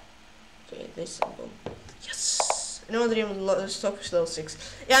 Okay, this and boom. Yes! No dream Stockfish level 6.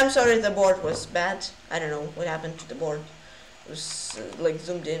 Yeah, I'm sorry the board was bad. I don't know what happened to the board. It was like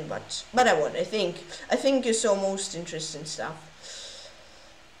zoomed in, but I won. I think you saw most interesting stuff.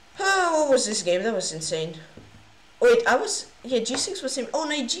 What was this game? That was insane. Wait, g6 was him. Oh,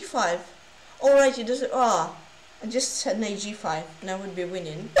 knight g5. Alright, he doesn't. I just said knight g5, and I would be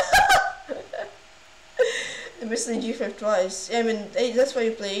winning. I missed knight g5 twice. I mean, that's why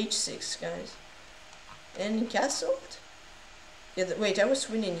you play h6, guys. And castled? Yeah, wait, I was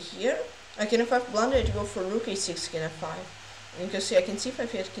winning here? I can f5 blunder, I had to go for rook a6, king f5. And you can see I can c5,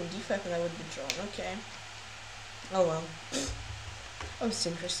 he had king d5, and I would be drawn. Okay. Oh well. That was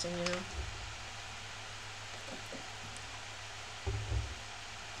interesting, you know.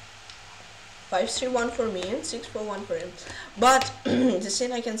 Five 3-1 for me and 6-4-1 for him. But the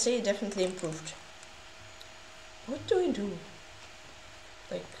thing I can say it definitely improved. What do I do?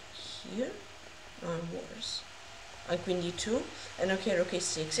 Like here? No, I'm worse. Queen d2 and okay, rook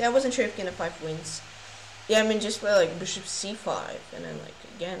a6. Yeah, I wasn't sure if king f5 wins. Yeah, I mean just play like bishop c5 and then like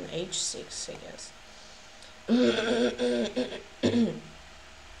again h6, I guess.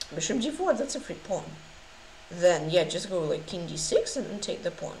 Bishop d4, that's a free pawn. Then, yeah, just go like king d6 and then take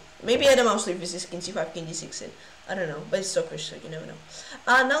the pawn. Maybe at a mouse leave this is king c5, king d6 in. I don't know, but it's Stockfish, so you never know.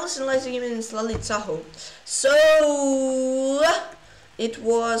 Now let's analyze the game in lalitsahu. So, it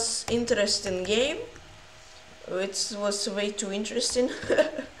was interesting game. It was way too interesting.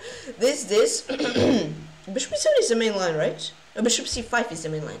 this. Bishop c7 is the main line, right? Bishop c5 is the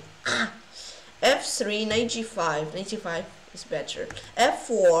main line. f3, knight g5, knight c5 is better.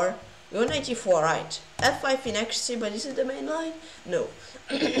 f4, go knight e4, right? f5 in XC, but is it the main line? No.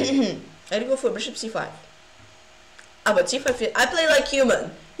 I'd go for bishop c5. Ah, but c5, I play like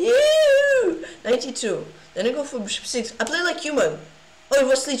human. Yoo! Knight e2. Then I go for bishop 6. I play like human. Oh, it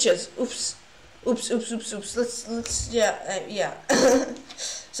was leeches. Oops. Let's, yeah.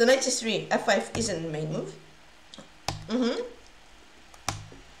 So knight e3, f5 isn't the main move.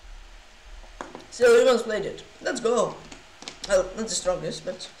 So everyone's played it. Let's go. Well, not the strongest,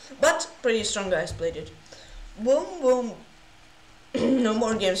 but pretty strong guys played it. Boom, boom. No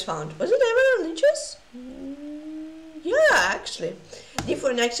more games found. Was it ever on leeches? Yeah, actually.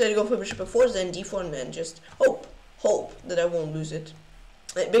 d4 next, I go for bishop f4, then d4, and then just hope that I won't lose it.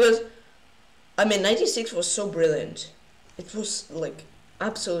 Because, I mean, 96 was so brilliant. It was, like,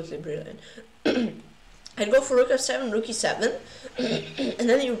 absolutely brilliant. I'd go for rook f7, rook e7, and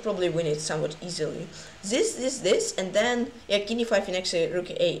then you would probably win it somewhat easily. This, and then, yeah, king e5 in x, rook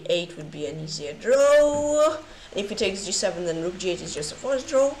a8 would be an easier draw. And if he takes g7, then rook g8 is just a forced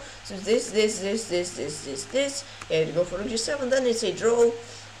draw. So this. Yeah, I'd go for rook g7, then it's a draw.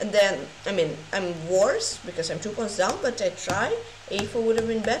 And then, I mean, I'm worse because I'm 2 pawns down, but I try. a4 would have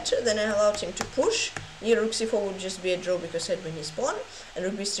been better, then I allowed him to push. Here, rook c4 would just be a draw because I'd win his pawn. And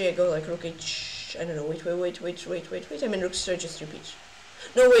rook b3, I go like rook h. I don't know, wait. I mean, rook c3 just repeat.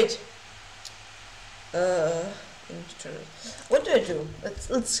 No, wait. I need to turn it. What do I do?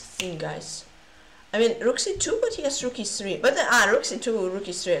 Let's think, guys. I mean, rook c2, but he has rook e3. But rook c2, rook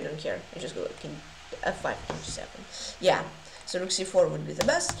e3, I don't care. I just go like king f5, king g7. Yeah. So rook c4 would be the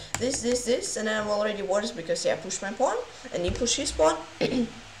best. This, and then I'm already worse because yeah, I pushed my pawn, and he pushed his pawn.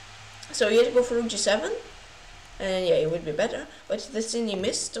 So he had to go for rook g7, and yeah, it would be better. But the thing he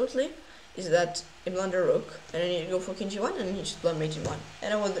missed totally is that he blundered rook, and then he go for king g1, and he just blunder mate in 1.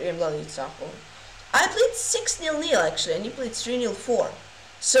 And I would lalitsahu. I played 6-0 actually, and he played 3-4.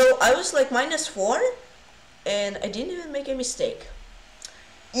 So I was like -4, and I didn't even make a mistake.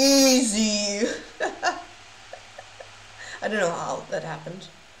 Easy. I don't know how that happened,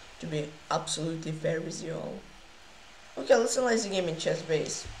 to be absolutely fair with you all. Okay, let's analyze the game in chess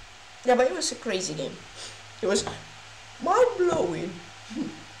base. Yeah, but it was a crazy game. It was mind-blowing.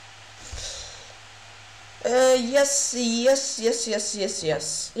 Yes.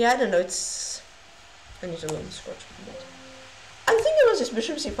 Yeah, I don't know, it's... I need to go and scratch a bit. I think it was this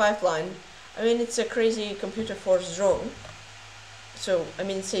bishop c5 line. I mean, it's a crazy computer force draw. So, I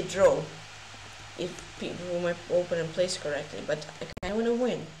mean, it's a draw. If people my opponent plays correctly, but I kind of want to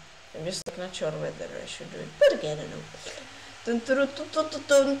win. I'm just like not sure whether I should do it, but again, I know.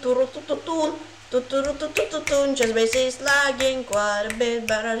 Just base is lagging quite a bit,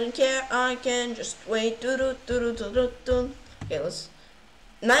 but I don't care. I can just wait. Okay, let's.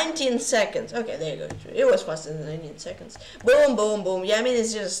 19 seconds. Okay, there you go. It was faster than 19 seconds. Boom. Yeah, I mean,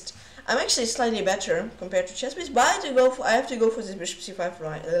 it's just. I'm actually slightly better compared to chess base, but I have to go for this bishop c5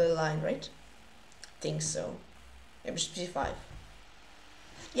 line, right? Think so. Yeah, bishop c5.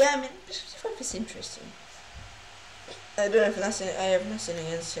 Yeah, I mean, bishop c5 is interesting. I don't have nothing. I have nothing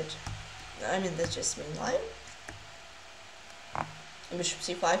against it. I mean, that's just main line. And bishop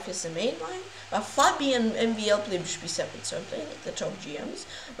c5 is the main line. But Fabi and MVL play bishop b7, so I'm playing like the top GMs.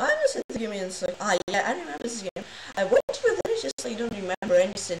 But I was in the game and it's like, yeah, I remember this game. I watched, but then it's just like, I don't remember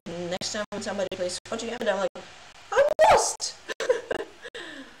anything. Next time when somebody plays Scotch game, I'm like, I'm lost.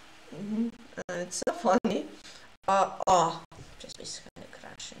 It's so funny. Just basically kind of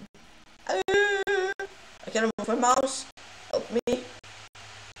crashing. I can't move my mouse. Help me.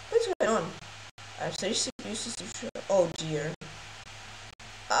 What's going on? I have 36 uses to show. Oh dear.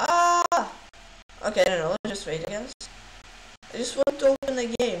 Okay, I don't know. Let's just wait, I guess. I just want to open the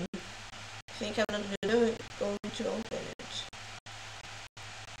game. I think I'm not going to open it.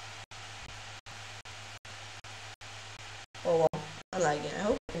 Oh well, I'm lagging. I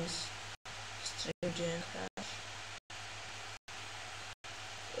hope it's stream didn't crash.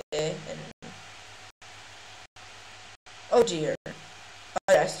 I don't know. Oh dear.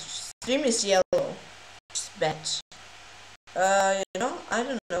 Oh yeah, stream is yellow. Just bet. You know, I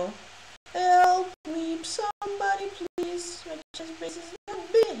don't know. Help me, somebody please. My chess base is not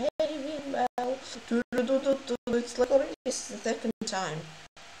behaving well. It's like already the second time.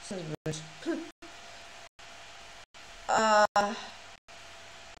 good. Let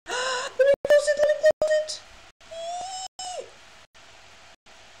me close it, let me close it!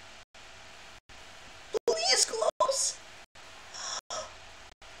 Please close!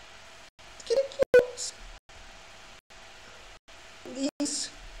 Get it close! Please.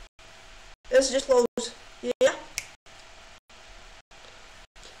 Let's just close. Yeah?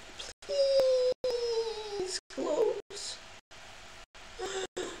 Please close.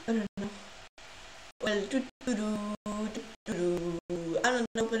 I don't know. Well, I don't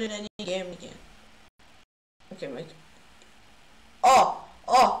know, put in any game again. Okay, Mike. Oh!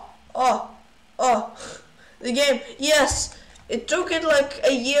 The game, yes! It took it like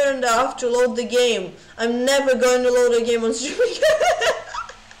a year and a half to load the game. I'm never going to load a game on stream again.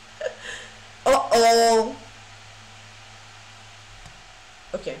 Uh-oh.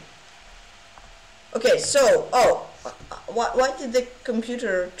 Okay. Okay, so, why did the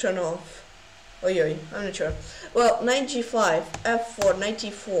computer turn off? Oh yeah, I'm not sure. Well, knight g5, f4, knight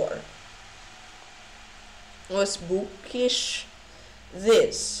e4 was bookish.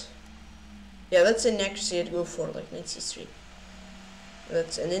 This, yeah, that's inaccuracy. I'd go for like knight c3.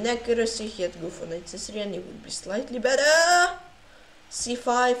 That's an inaccuracy. He had to go for knight c3, and it would be slightly better.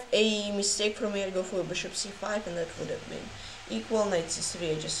 c5, a mistake from me. I'd go for bishop c5, and that would have been equal. Knight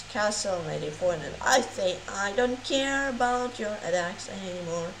c3, I just castle, knight a4, and then I say I don't care about your attacks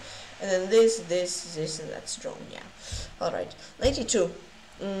anymore. And then this, and that's drawn, yeah. Alright, knight e2.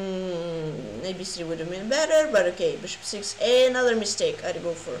 Knight b3 would have been better, but okay, bishop 6, another mistake. I'd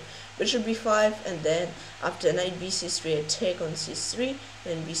go for bishop b5, and then after knight b c3, I take on c3,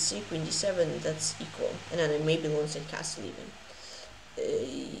 then bc, queen d7, that's equal. And then I maybe lose at castle even.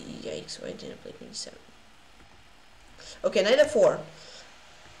 Yikes, why didn't I play queen d7? Okay, knight f4.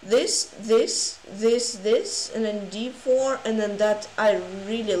 This, and then d4, and then that. I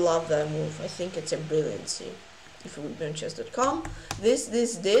really love that move. I think it's a brilliancy. If it would be on chess.com. This.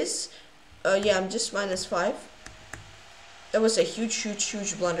 Yeah, I'm just -5. That was a huge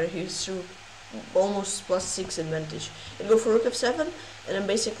blunder. He threw almost +6 advantage. I'd go for rook f7, and then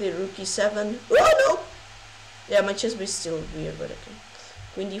basically rook e7. Oh no! Yeah, my chess is still weird, but okay.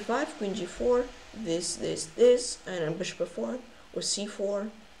 Queen d5, queen g4, this, and then bishop f4, or c4.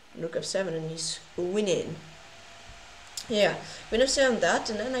 Rook f7, and he's winning. Yeah, queen f7 that,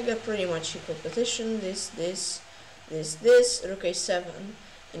 and then I got pretty much equal position. This, rook a7,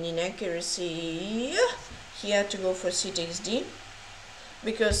 and inaccuracy. He had to go for c takes d,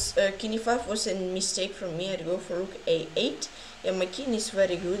 because king e5 was a mistake from me. I'd go for rook a8. Yeah, my king is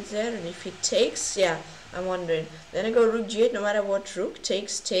very good there, and if he takes, yeah, I'm wondering. Then I go rook g8, no matter what rook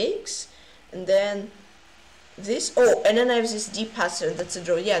takes, and then this, oh, and then I have this d passer, that's a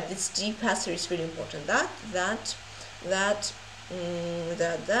draw. Yeah, this d passer is really important. This.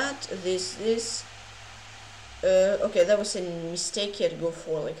 Okay, that was a mistake. He had to go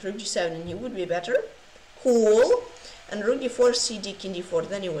for like rook g7, and he would be better. Cool. And rook d4, cd, king d4.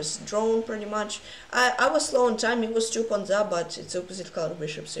 Then it was drawn pretty much. I was slow on time. It was 2 pawns up, but it's opposite color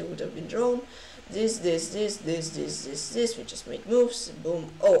bishop, so it would have been drawn. This. We just made moves.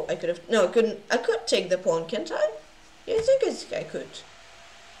 Boom. Oh, I could have. No, I couldn't. I could take the pawn, can't I? Yeah, I think I could.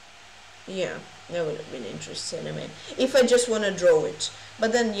 Yeah, that would have been interesting. I mean, if I just want to draw it.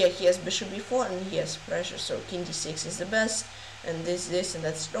 But then, yeah, he has bishop b4 and he has pressure, so king d6 is the best. And this, and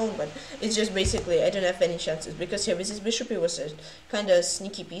that's drawn. But it's just basically, I don't have any chances. Because, yeah, with his bishop, it was a kind of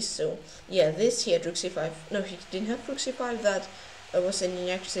sneaky piece. So, yeah, this, he had rook c5. No, he didn't have rook c5. That was an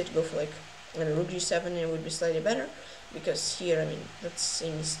inaccuracy to go for, like, and rook g7, and it would be slightly better, because here, I mean, that's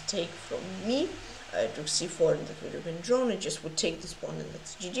a mistake from me. I took c4, and that would have been drawn. It just would take this pawn, and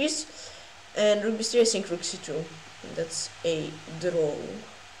that's GG's. And rook b3, I think rook c2, and that's a draw.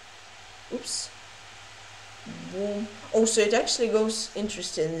 Oops. Boom. Oh, so it actually goes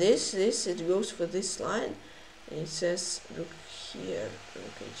interesting. This, it goes for this line, and it says rook here,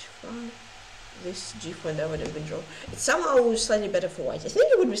 rook h5. This g4, that would have been drawn. It's somehow slightly better for white. I think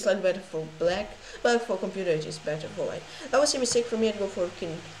it would be slightly better for black, but for computer it is better for white. That was a mistake for me. I'd go for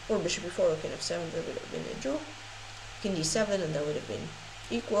king or bishop before, or king f7. That would have been a draw. King d7, and that would have been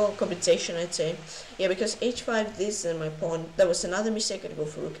equal compensation, I'd say. Yeah, because h5, this, and my pawn. That was another mistake. I'd go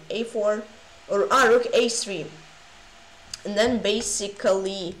for rook a4 or rook a3, and then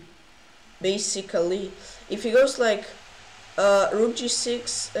basically, if he goes like rook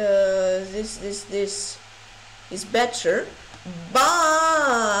g6, this is better,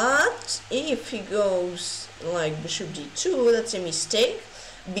 but if he goes like bishop d2, that's a mistake,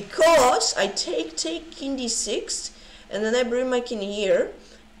 because I take king d6, and then I bring my king here,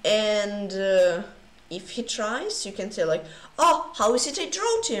 and if he tries, you can say like, oh, how is it a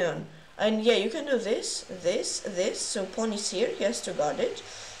draw turn? And yeah, you can do this, so pawn is here, he has to guard it.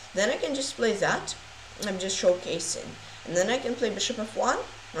 Then I can just play that, I'm just showcasing. And then I can play bishop f1,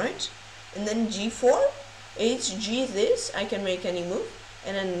 right? And then g4, hg this, I can make any move.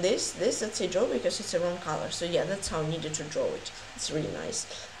 And then this, that's a draw because it's a wrong color. So yeah, that's how I needed to draw it. It's really nice.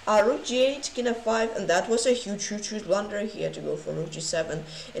 Rook g8, king f5, and that was a huge blunder. He had to go for rook g7,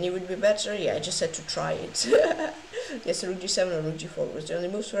 and it would be better. Yeah, I just had to try it. Yes, rook g7 or rook g4 was the only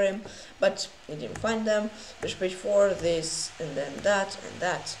moves for him, but he didn't find them. Bishop h4, this, and then that, and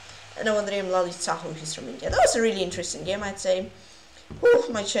that. And I wonder him lalitsahu, he's from India. That was a really interesting game, I'd say. Whew,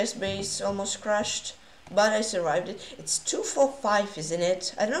 my chess base almost crashed, but I survived it. It's 245, isn't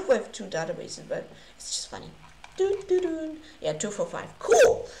it? I don't know if we have two databases, but it's just funny. Yeah, 245.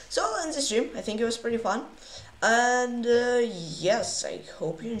 Cool. So I'll end this stream. I think it was pretty fun. And yes, I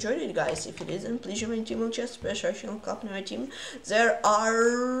hope you enjoyed it, guys. If you did, then please join my team on chess, PeshkaCh, Club my team. There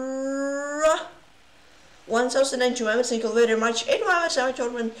are 1,092 members. Thank you very much. 8 members,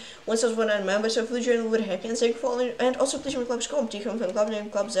 1,109 members. So please join, we're happy and thank you for following. And also please join clubs.com, Tykhon fan club, name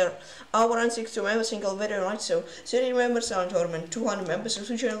clubs. There are 162 members. Thank you very much. So 30 members, 200 members. So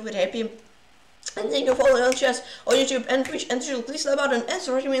please join, we're happy. And thank you for following on chess on YouTube and Twitch and Twitch. Please like button and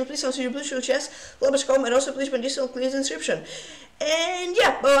subscribe me, and please also your blue chess, clubs.com, and also please put this on clear description. And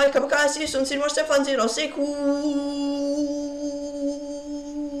yeah, bye bye, PeshkaCh, see you soon, see more stuff, and stay cool.